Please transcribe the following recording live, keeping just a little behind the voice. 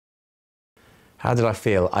How did I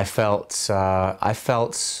feel? I felt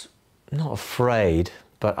not afraid,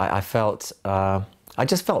 but I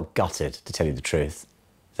just felt gutted, to tell you the truth,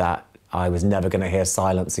 that I was never going to hear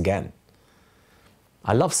silence again.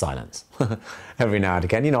 I love silence every now and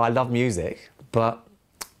again. You know, I love music, but,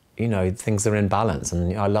 you know, things are in balance,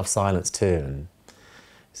 and I love silence too. And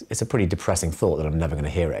it's a pretty depressing thought that I'm never going to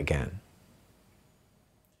hear it again.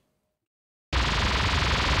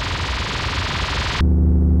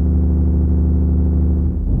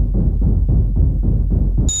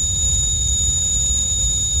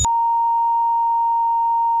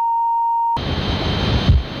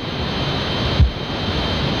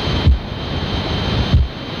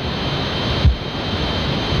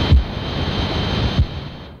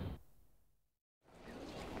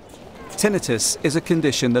 Tinnitus is a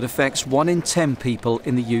condition that affects 1 in 10 people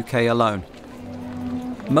in the UK alone.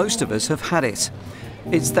 Most of us have had it.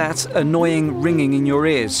 It's that annoying ringing in your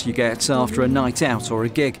ears you get after a night out or a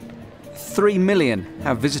gig. 3 million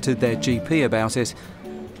have visited their GP about it,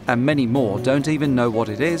 and many more don't even know what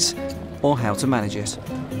it is or how to manage it.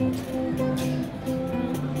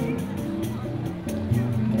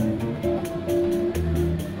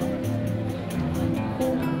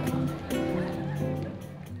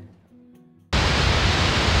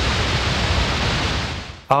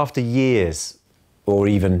 After years, or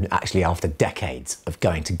even actually after decades of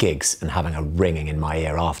going to gigs and having a ringing in my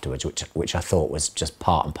ear afterwards, which I thought was just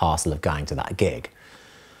part and parcel of going to that gig,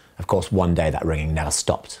 of course, one day that ringing never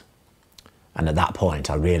stopped. And at that point,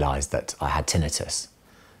 I realised that I had tinnitus.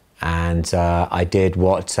 And I did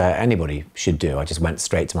what anybody should do. I just went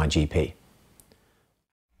straight to my GP.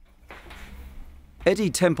 Eddie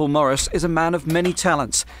Temple Morris is a man of many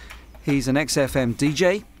talents. He's an XFM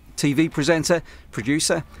DJ, TV presenter,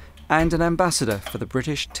 producer, and an ambassador for the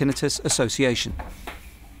British Tinnitus Association.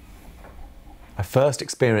 I first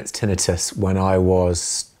experienced tinnitus when I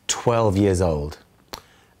was 12 years old,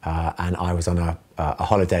 and I was on a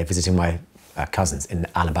holiday visiting my cousins in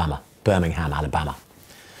Alabama, Birmingham, Alabama.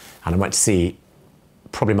 And I went to see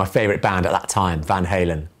probably my favourite band at that time, Van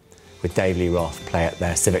Halen, with Dave Lee Roth, play at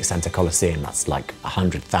their Civic Centre Coliseum. That's like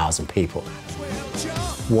 100,000 people.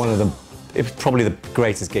 It was probably the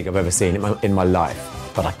greatest gig I've ever seen in my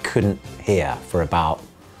life, but I couldn't hear for about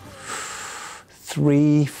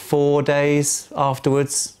 3-4 days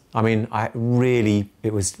afterwards. I mean,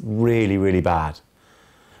 it was really, really bad.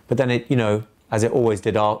 But then it, you know, as it always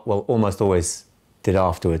did, well, almost always did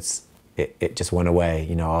afterwards, it just went away,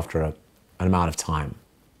 you know, after an amount of time.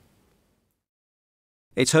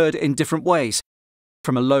 It's heard in different ways,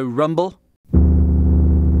 from a low rumble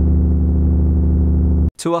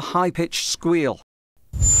to a high-pitched squeal,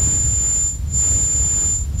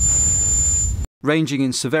 ranging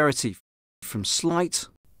in severity from slight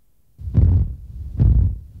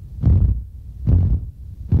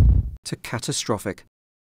to catastrophic.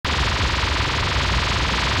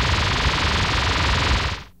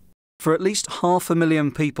 For at least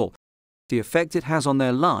 500,000 people, the effect it has on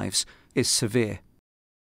their lives is severe.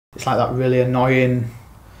 It's like that really annoying,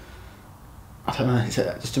 I don't know, it's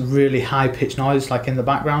just a really high-pitched noise like in the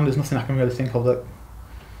background. There's nothing I can really think of that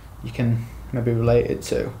you can maybe relate it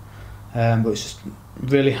to. But it's just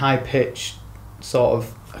really high-pitched, sort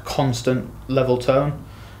of a constant level tone.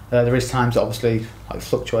 There is times that obviously like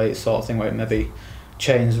fluctuates sort of thing where it maybe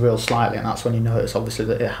changes real slightly, and that's when you notice obviously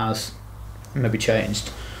that it has maybe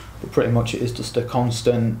changed. But pretty much it is just a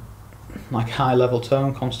constant, like high-level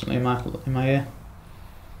tone constantly in my ear.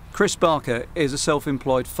 Chris Barker is a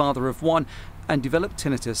self-employed father of 1 and developed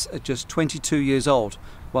tinnitus at just 22 years old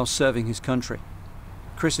while serving his country.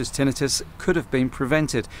 Chris's tinnitus could have been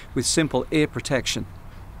prevented with simple ear protection.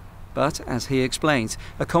 But, as he explains,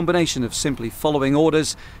 a combination of simply following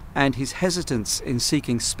orders and his hesitance in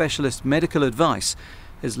seeking specialist medical advice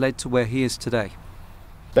has led to where he is today.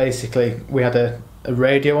 Basically, we had a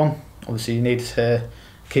radio on. Obviously, you need to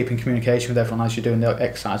keep in communication with everyone as you're doing the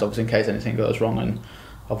exercise, obviously in case anything goes wrong. And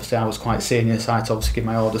obviously I was quite senior, so I had to obviously give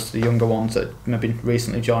my orders to the younger ones that maybe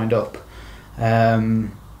recently joined up.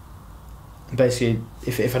 Basically,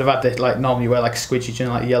 if I'd have had this, like normally you wear like a squidgy, you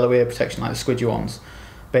know, like yellow ear protection, like the squidgy ones.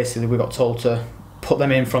 Basically, we got told to put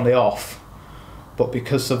them in from the off, but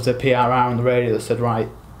because of the PRR on the radio, they said, right,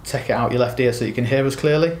 take it out your left ear so you can hear us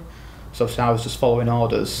clearly. So obviously I was just following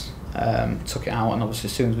orders, took it out, and obviously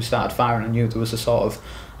as soon as we started firing, I knew there was a sort of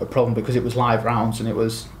a problem because it was live rounds and it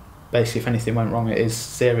was basically if anything went wrong, it is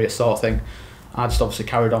serious sort of thing. I just obviously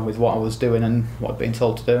carried on with what I was doing and what I'd been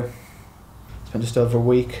told to do. Spent just over a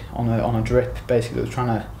week on a drip. Basically, it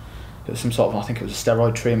was some sort of, I think it was a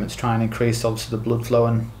steroid treatment to try and increase obviously the blood flow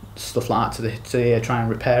and stuff like that to the ear, try and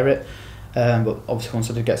repair it. But obviously once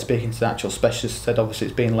I did get speaking to the actual specialist, said obviously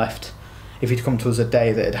it's been left, if he'd come to us a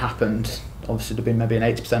day that it happened, obviously there'd been maybe an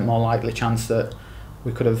 80% more likely chance that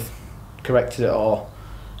we could have corrected it or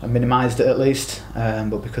minimised it at least.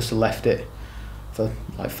 But because they left it for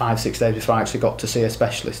like 5-6 days before I actually got to see a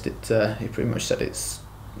specialist, he pretty much said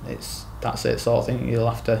that's it sort of thing. You'll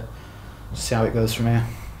have to see how it goes from here.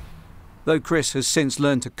 Though Chris has since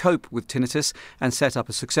learned to cope with tinnitus and set up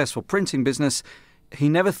a successful printing business, he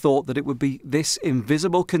never thought that it would be this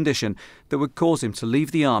invisible condition that would cause him to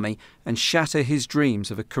leave the army and shatter his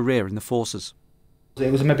dreams of a career in the forces.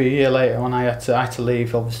 It was maybe a year later when I had to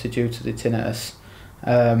leave, obviously due to the tinnitus.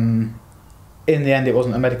 In the end, it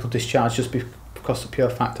wasn't a medical discharge, just because of the pure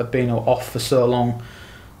fact I'd been off for so long,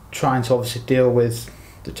 trying to obviously deal with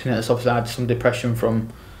the tinnitus. Obviously, I had some depression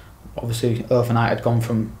from, obviously, overnight I'd gone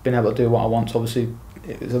from being able to do what I want to, obviously,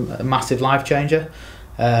 it was a massive life changer.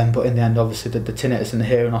 But in the end, obviously, the tinnitus and the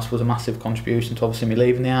hearing loss was a massive contribution to obviously me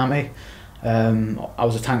leaving the army. I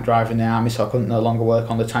was a tank driver in the army, so I couldn't no longer work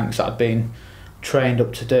on the tanks that I'd been trained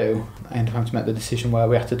up to do. I ended up having to make the decision where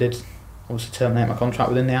we had to obviously terminate my contract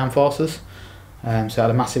within the armed forces. So I had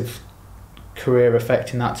a massive career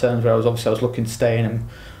effect in that terms, where I was looking to stay in and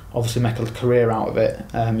obviously make a career out of it.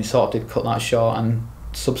 He sort of did cut that short and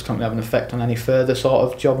subsequently have an effect on any further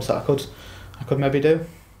sort of jobs that I could maybe do.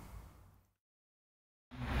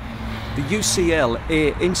 The UCL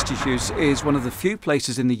Ear Institute is one of the few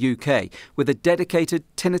places in the UK with a dedicated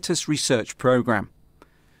tinnitus research programme.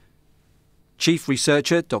 Chief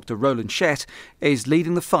researcher Dr. Roland Schett is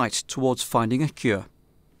leading the fight towards finding a cure.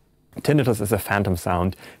 Tinnitus is a phantom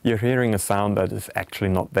sound. You're hearing a sound that is actually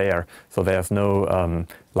not there. So there's no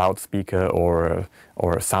loudspeaker or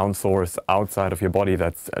a sound source outside of your body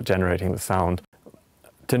that's generating the sound.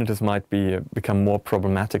 Tinnitus might become more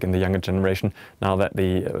problematic in the younger generation now that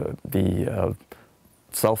the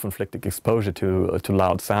self-inflicted exposure to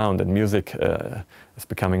loud sound and music is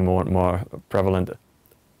becoming more and more prevalent.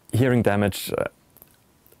 Hearing damage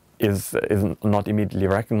is not immediately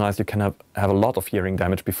recognized. You can have a lot of hearing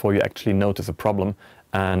damage before you actually notice a problem,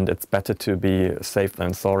 and it's better to be safe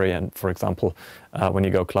than sorry. And for example, when you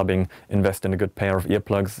go clubbing, invest in a good pair of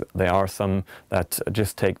earplugs. There are some that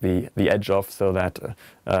just take the edge off so that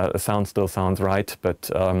the sound still sounds right, but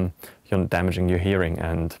you're not damaging your hearing.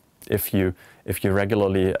 And if you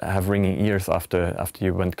regularly have ringing ears after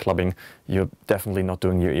you went clubbing, you're definitely not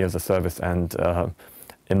doing your ears a service, and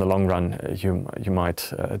in the long run, you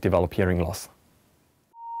might develop hearing loss.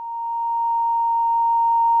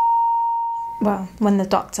 Well, when the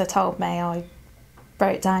doctor told me, I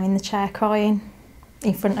broke down in the chair crying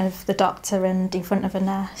in front of the doctor and in front of a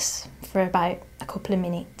nurse for about a couple of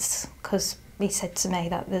minutes, because he said to me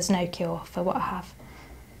that there's no cure for what I have.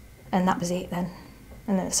 And that was it then.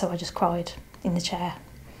 And then, so I just cried in the chair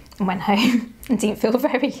and went home and didn't feel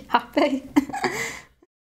very happy.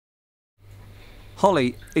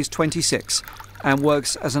 Holly is 26 and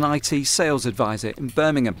works as an IT sales advisor in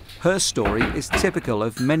Birmingham. Her story is typical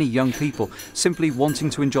of many young people simply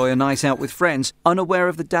wanting to enjoy a night out with friends, unaware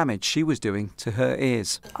of the damage she was doing to her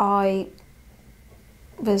ears. I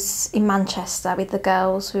was in Manchester with the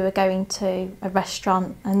girls. We were going to a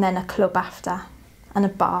restaurant and then a club after, and a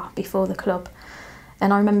bar before the club.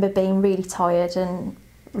 And I remember being really tired and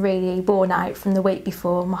really worn out from the week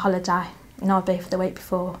before, my holiday in Ibiza for the week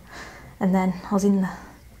before. And then I was in the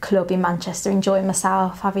club in Manchester enjoying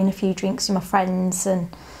myself, having a few drinks with my friends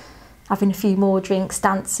and having a few more drinks,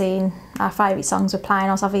 dancing. Our favourite songs were playing.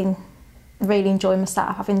 I was really enjoying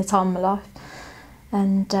myself, having the time of my life.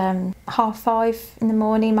 And 5:30 in the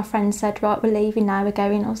morning, my friend said, right, we're leaving now, we're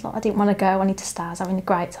going. I was like, I didn't want to go, I wanted to stay, I was having a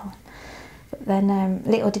great time. But then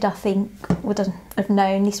little did I think, would I have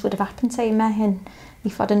known this would have happened to me, and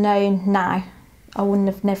if I'd have known now, I wouldn't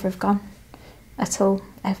have never have gone at all,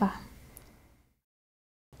 ever.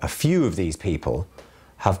 A few of these people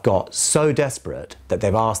have got so desperate that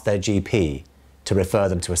they've asked their GP to refer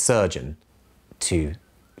them to a surgeon to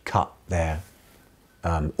cut their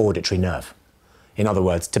auditory nerve. In other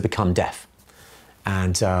words, to become deaf.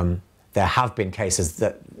 And there have been cases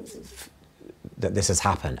that this has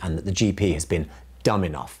happened, and that the GP has been dumb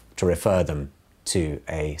enough to refer them to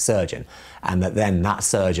a surgeon, and that then that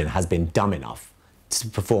surgeon has been dumb enough to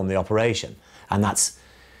perform the operation. And that's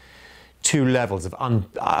two levels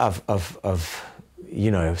of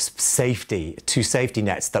you know, safety, two safety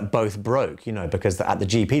nets that both broke, you know, because at the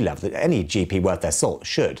GP level, any GP worth their salt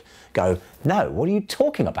should go, no, what are you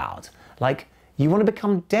talking about? Like, you want to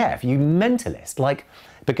become deaf, you mentalist, like,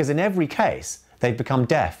 because in every case, they've become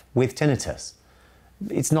deaf with tinnitus.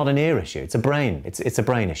 It's not an ear issue, it's a brain, it's a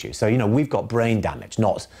brain issue. So, you know, we've got brain damage,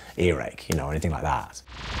 not earache, you know, or anything like that.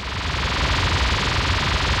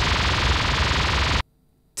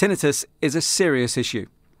 Tinnitus is a serious issue,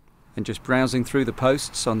 and just browsing through the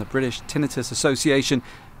posts on the British Tinnitus Association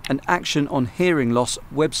and Action on Hearing Loss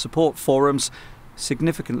web support forums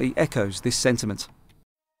significantly echoes this sentiment.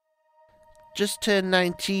 Just turned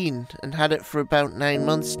 19 and had it for about 9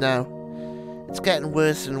 months now. It's getting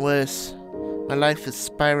worse and worse. My life is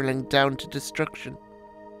spiralling down to destruction.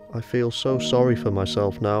 I feel so sorry for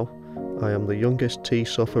myself now. I am the youngest T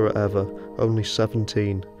sufferer ever, only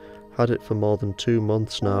 17. Had it for more than 2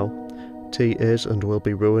 months now. T is and will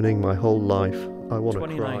be ruining my whole life. I want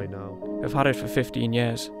to cry now. I've had it for 15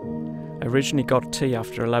 years. I originally got T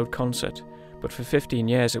after a loud concert, but for 15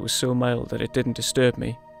 years it was so mild that it didn't disturb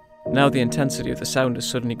me. Now the intensity of the sound has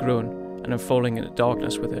suddenly grown, and I'm falling into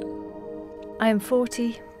darkness with it. I am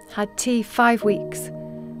 40, had T 5 weeks,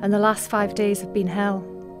 and the last 5 days have been hell.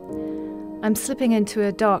 I'm slipping into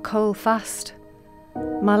a dark hole fast.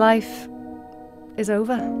 My life is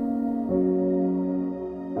over.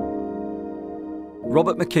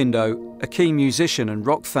 Robert McIndoe, a keen musician and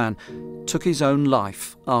rock fan, took his own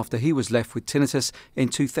life after he was left with tinnitus in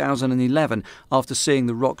 2011 after seeing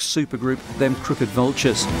the rock supergroup Them Crooked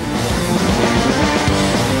Vultures.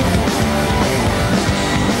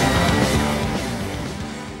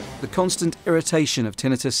 The constant irritation of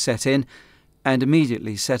tinnitus set in and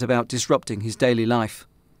immediately set about disrupting his daily life.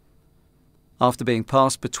 After being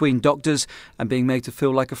passed between doctors and being made to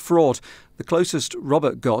feel like a fraud, the closest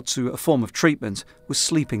Robert got to a form of treatment was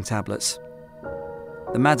sleeping tablets.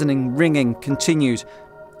 The maddening ringing continued,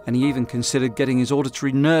 and he even considered getting his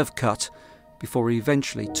auditory nerve cut before he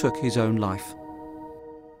eventually took his own life.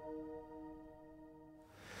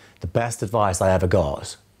 The best advice I ever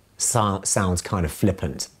got sounds kind of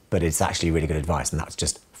flippant, but it's actually really good advice, and that's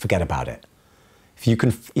just forget about it. If you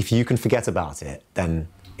can forget about it, then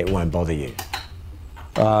it won't bother you.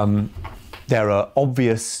 There are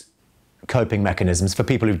obvious coping mechanisms for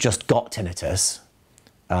people who've just got tinnitus.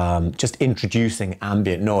 Just introducing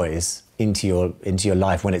ambient noise into your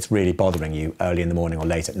life when it's really bothering you early in the morning or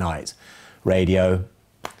late at night. Radio,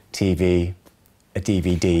 TV, a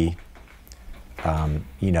DVD,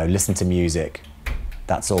 listen to music.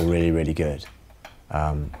 That's all really, really good.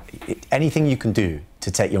 Anything you can do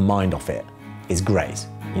to take your mind off it is great.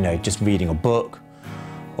 Just reading a book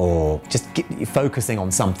or just focusing on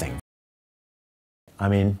something. I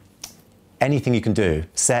mean, anything you can do,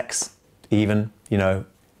 sex even,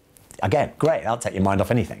 again, great, that'll take your mind off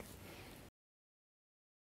anything.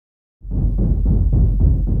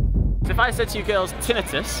 So if I said to you girls,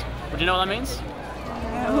 tinnitus, would you know what that means?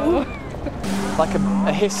 No. Like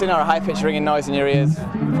a hissing or a high-pitched ringing noise in your ears,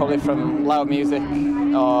 probably from loud music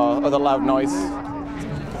or other loud noise.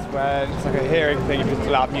 It's where it's like a hearing thing, if it's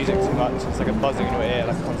loud music too much, it's like a buzzing in your ear,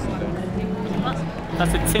 like constantly.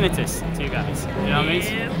 That's a tinnitus to you guys. You know what I mean?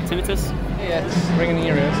 Tinnitus? Yeah, it's ringing in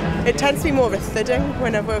your ears. It tends to be more of a thudding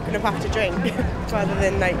when I've woken up after drink, rather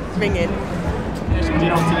than like ringing. Do you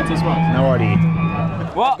know what tinnitus was? No idea.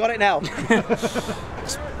 What? Got it now.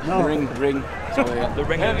 No. Ring. The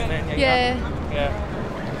ringing, isn't it? Yeah.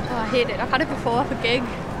 Oh, I hate it. I've had it before for gig.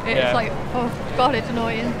 It's like, oh god, it's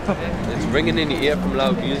annoying. It's ringing in your ear from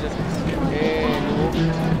loud music.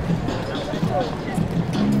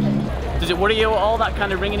 Does it worry you all that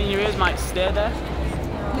kind of ringing in your ears might stay there?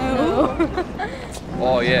 No.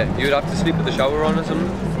 Oh yeah, you'd have to sleep with the shower on or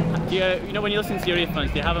something. Do you know when you listen to your earphones,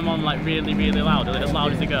 do you have them on like really, really loud, or as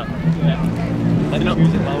loud as they go? Yeah. Do they not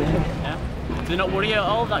use it loud? Yeah. Do they not worry you at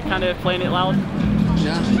all, that kind of playing it loud?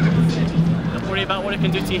 No. Don't worry about what it can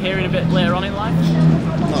do to your hearing a bit later on in life?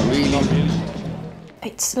 Not really.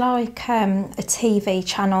 It's like a TV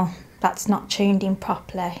channel that's not tuned in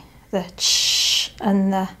properly. The shh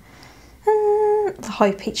and the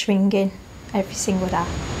high pitch ringing every single day.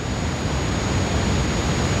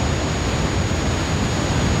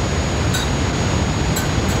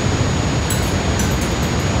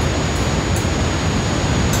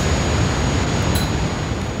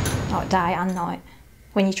 Like day and night.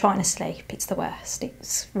 When you're trying to sleep, it's the worst.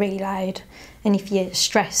 It's really loud. And if you're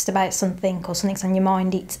stressed about something or something's on your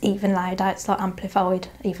mind, it's even louder. It's like amplified,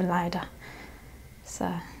 even louder.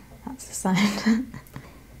 So that's the sound.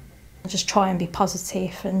 Just try and be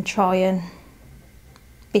positive and try and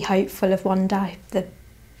be hopeful of one day there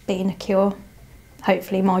being a cure.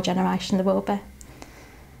 Hopefully my generation there will be.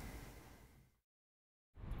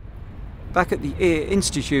 Back at the Ear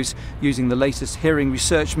Institute, using the latest hearing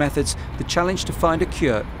research methods, the challenge to find a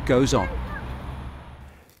cure goes on.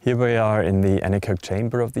 Here we are in the anechoic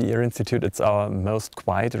chamber of the Ear Institute. It's our most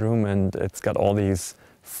quiet room, and it's got all these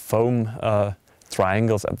foam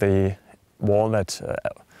triangles at the wall that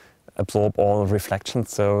absorb all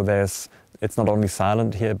reflections. So it's not only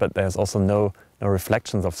silent here, but there's also no no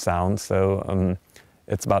reflections of sound, so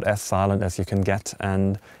it's about as silent as you can get.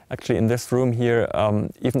 And actually in this room here,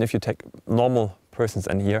 even if you take normal persons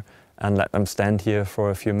in here and let them stand here for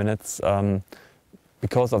a few minutes,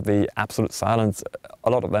 because of the absolute silence, a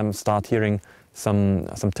lot of them start hearing some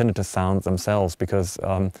tinnitus sounds themselves, because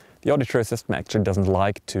the auditory system actually doesn't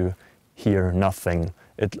like to hear nothing.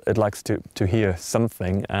 It likes to hear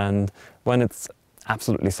something, and when it's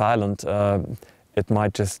absolutely silent, it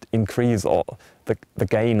might just increase the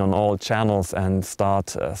gain on all channels and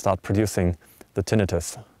start producing the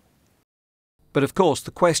tinnitus. But of course,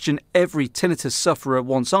 the question every tinnitus sufferer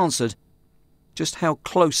wants answered, just how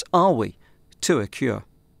close are we to a cure?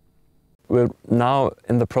 We're now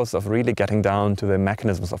in the process of really getting down to the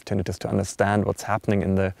mechanisms of tinnitus to understand what's happening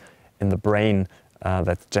in the brain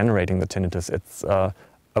that's generating the tinnitus. It's a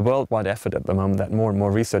worldwide effort at the moment that more and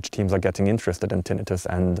more research teams are getting interested in tinnitus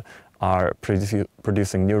and are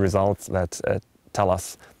producing new results that tell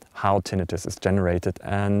us how tinnitus is generated.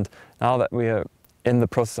 And now that we are in the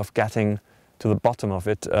process of getting to the bottom of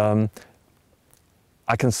it,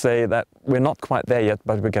 I can say that we're not quite there yet,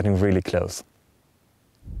 but we're getting really close.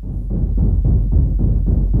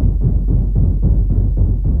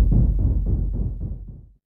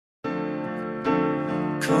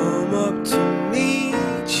 Come up to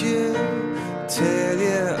meet you, tell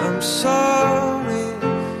you I'm sorry.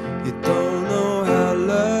 You don't know how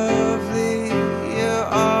lovely you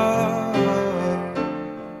are.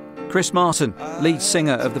 Chris Martin, lead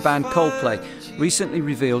singer of the band Coldplay, recently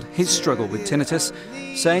revealed his struggle with tinnitus,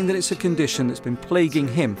 saying that it's a condition that's been plaguing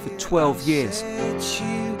him for 12 years.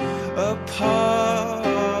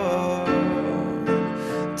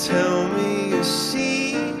 Tell me your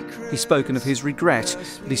secret. He's spoken of his regret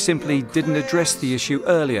that he simply didn't address the issue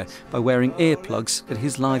earlier by wearing earplugs at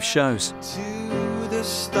his live shows.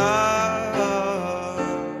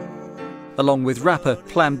 Along with rapper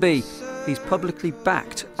Plan B, he's publicly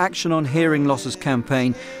backed Action on Hearing Losses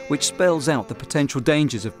campaign, which spells out the potential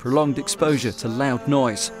dangers of prolonged exposure to loud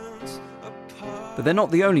noise. But they're not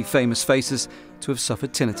the only famous faces to have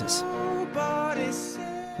suffered tinnitus.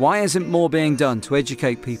 Why isn't more being done to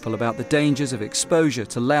educate people about the dangers of exposure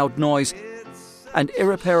to loud noise and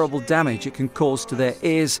irreparable damage it can cause to their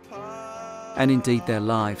ears and indeed their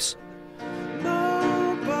lives?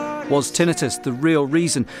 Was tinnitus the real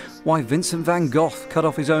reason why Vincent van Gogh cut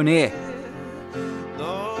off his own ear?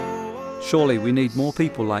 Surely we need more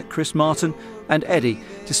people like Chris Martin and Eddie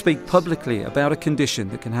to speak publicly about a condition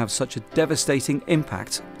that can have such a devastating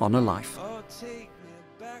impact on a life.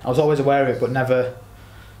 I was always aware of it, but never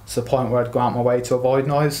to the point where I'd go out my way to avoid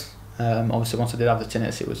noise. Obviously once I did have the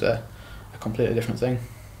tinnitus, it was a completely different thing.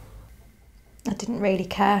 I didn't really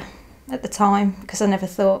care at the time because I never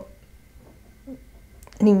thought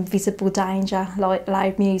an invisible danger like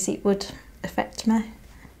loud music would affect me.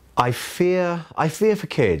 I fear for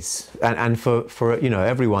kids and for you know,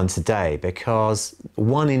 everyone today, because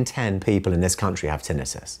 1 in 10 people in this country have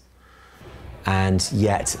tinnitus, and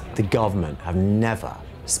yet the government have never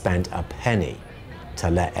spent a penny to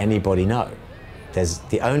let anybody know. There's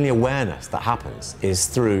the only awareness that happens is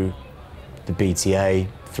through the BTA,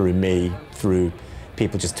 through me, through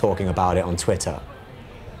people just talking about it on Twitter.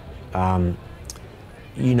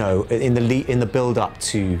 You know, in the build-up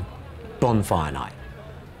to bonfire night,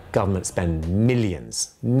 government spend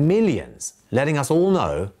millions letting us all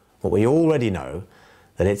know what we already know,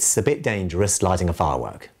 that it's a bit dangerous lighting a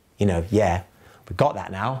firework. You know, yeah, we've got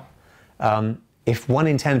that now. If 1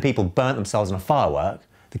 in 10 people burnt themselves on a firework,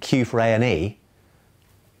 the queue for A&E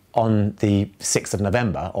on the 6th of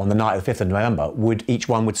November, on the night of the 5th of November, each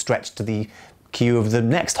one would stretch to the queue of the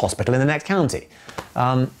next hospital in the next county.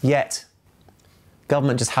 Yet,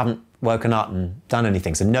 government just haven't woken up and done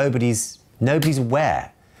anything, so nobody's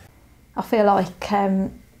aware. I feel like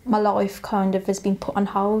my life kind of has been put on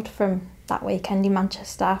hold from that weekend in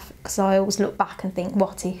Manchester, because I always look back and think,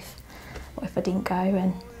 what if I didn't go?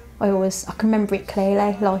 And I can remember it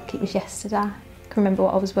clearly, like it was yesterday. I can remember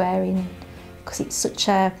what I was wearing, because it's such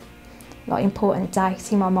a important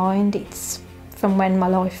date in my mind. It's from when my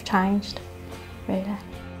life changed, really.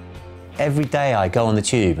 Every day I go on the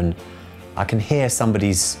tube and I can hear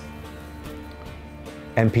somebody's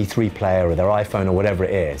MP3 player or their iPhone or whatever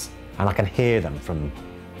it is, and I can hear them from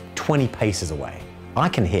 20 paces away. I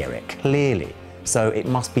can hear it clearly, so it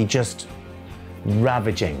must be just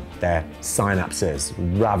ravaging their synapses,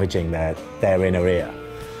 ravaging their inner ear.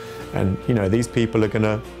 And you know, these people are going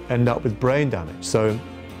to end up with brain damage. So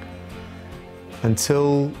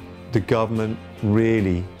until the government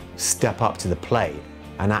really step up to the plate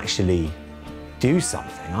and actually do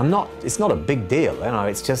something, it's not a big deal, you know,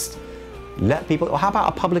 it's just let people, or how about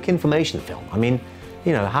a public information film? I mean,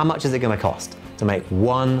 you know, how much is it going to cost to make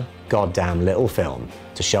one goddamn little film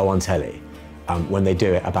to show on telly when they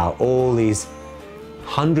do it about all these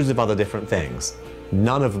hundreds of other different things,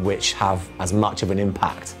 none of which have as much of an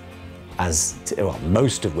impact as, well,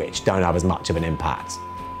 most of which don't have as much of an impact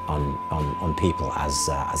on people as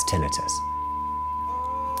tinnitus.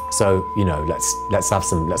 So, you know, let's have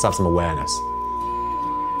some awareness.